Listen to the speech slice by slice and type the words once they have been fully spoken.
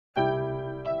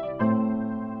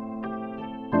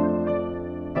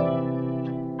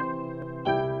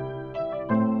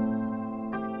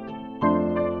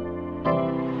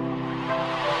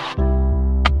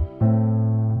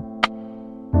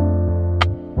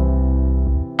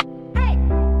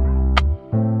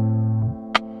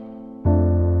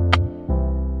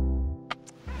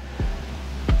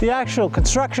The actual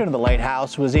construction of the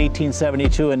lighthouse was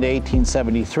 1872 into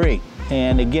 1873.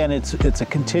 And again, it's a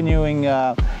continuing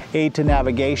aid to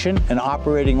navigation, an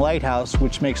operating lighthouse,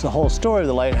 which makes the whole story of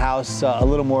the lighthouse a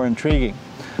little more intriguing.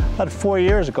 About 4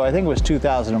 years ago, I think it was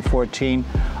 2014,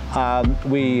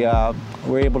 we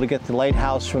were able to get the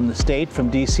lighthouse from the state, from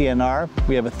DCNR.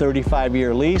 We have a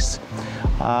 35-year lease,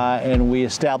 and we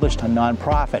established a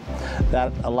nonprofit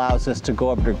that allows us to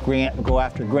go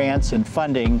after grants and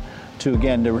funding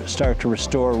to start to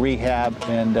restore, rehab,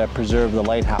 and preserve the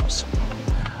lighthouse.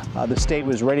 The state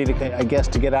was ready to, I guess,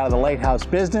 to get out of the lighthouse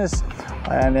business,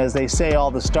 and as they say, all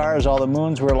the stars, all the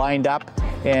moons were lined up,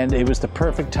 and it was the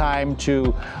perfect time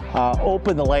to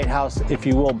open the lighthouse, if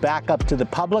you will, back up to the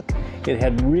public. It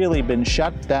had really been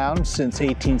shut down since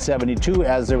 1872,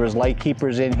 as there was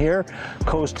lightkeepers in here,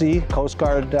 Coast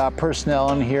Guard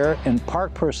personnel in here, and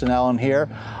park personnel in here,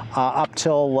 up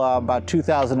till about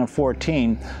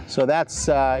 2014. So that's,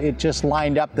 it just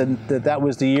lined up that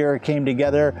was the year it came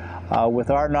together with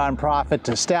our nonprofit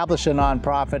to establish a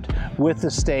nonprofit with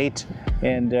the state,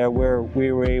 and where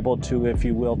we were able to, if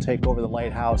you will, take over the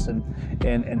lighthouse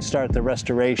and start the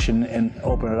restoration and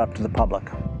open it up to the public.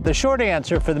 The short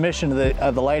answer for the mission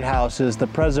of the lighthouse is the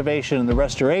preservation and the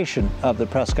restoration of the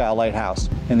Presque Isle Lighthouse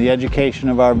and the education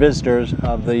of our visitors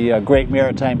of the great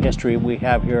maritime history we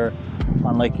have here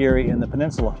on Lake Erie in the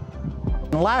peninsula.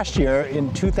 Last year,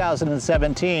 in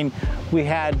 2017, we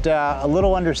had a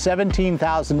little under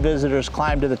 17,000 visitors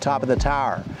climb to the top of the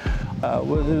tower. It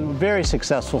was a very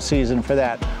successful season for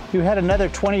that. We had another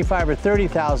 25 or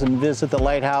 30,000 visit the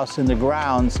lighthouse in the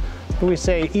grounds, but we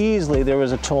say easily there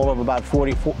was a total of about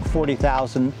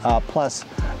 40,000 plus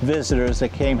visitors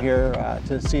that came here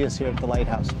to see us here at the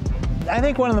lighthouse. I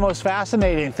think one of the most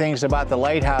fascinating things about the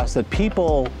lighthouse that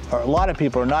a lot of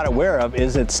people are not aware of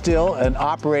is it's still an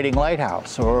operating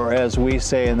lighthouse, or as we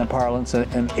say in the parlance,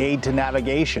 an aid to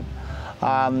navigation.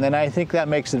 And I think that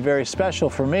makes it very special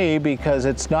for me, because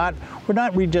we're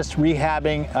not just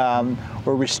rehabbing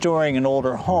or restoring an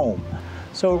older home.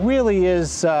 So it really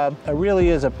is a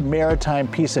maritime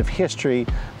piece of history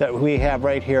that we have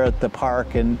right here at the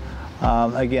park, and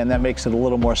again, that makes it a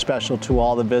little more special to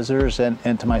all the visitors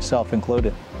and to myself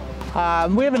included.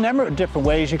 We have a number of different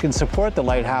ways you can support the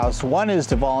lighthouse. One is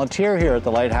to volunteer here at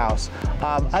the lighthouse.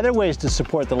 Other ways to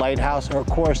support the lighthouse are, of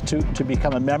course, to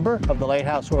become a member of the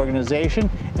lighthouse organization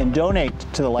and donate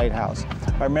to the lighthouse.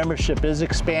 Our membership is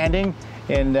expanding,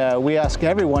 and we ask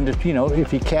everyone to,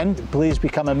 if you can, please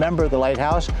become a member of the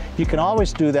lighthouse. You can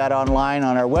always do that online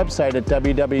on our website at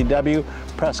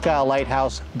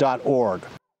www.presqueislelighthouse.org.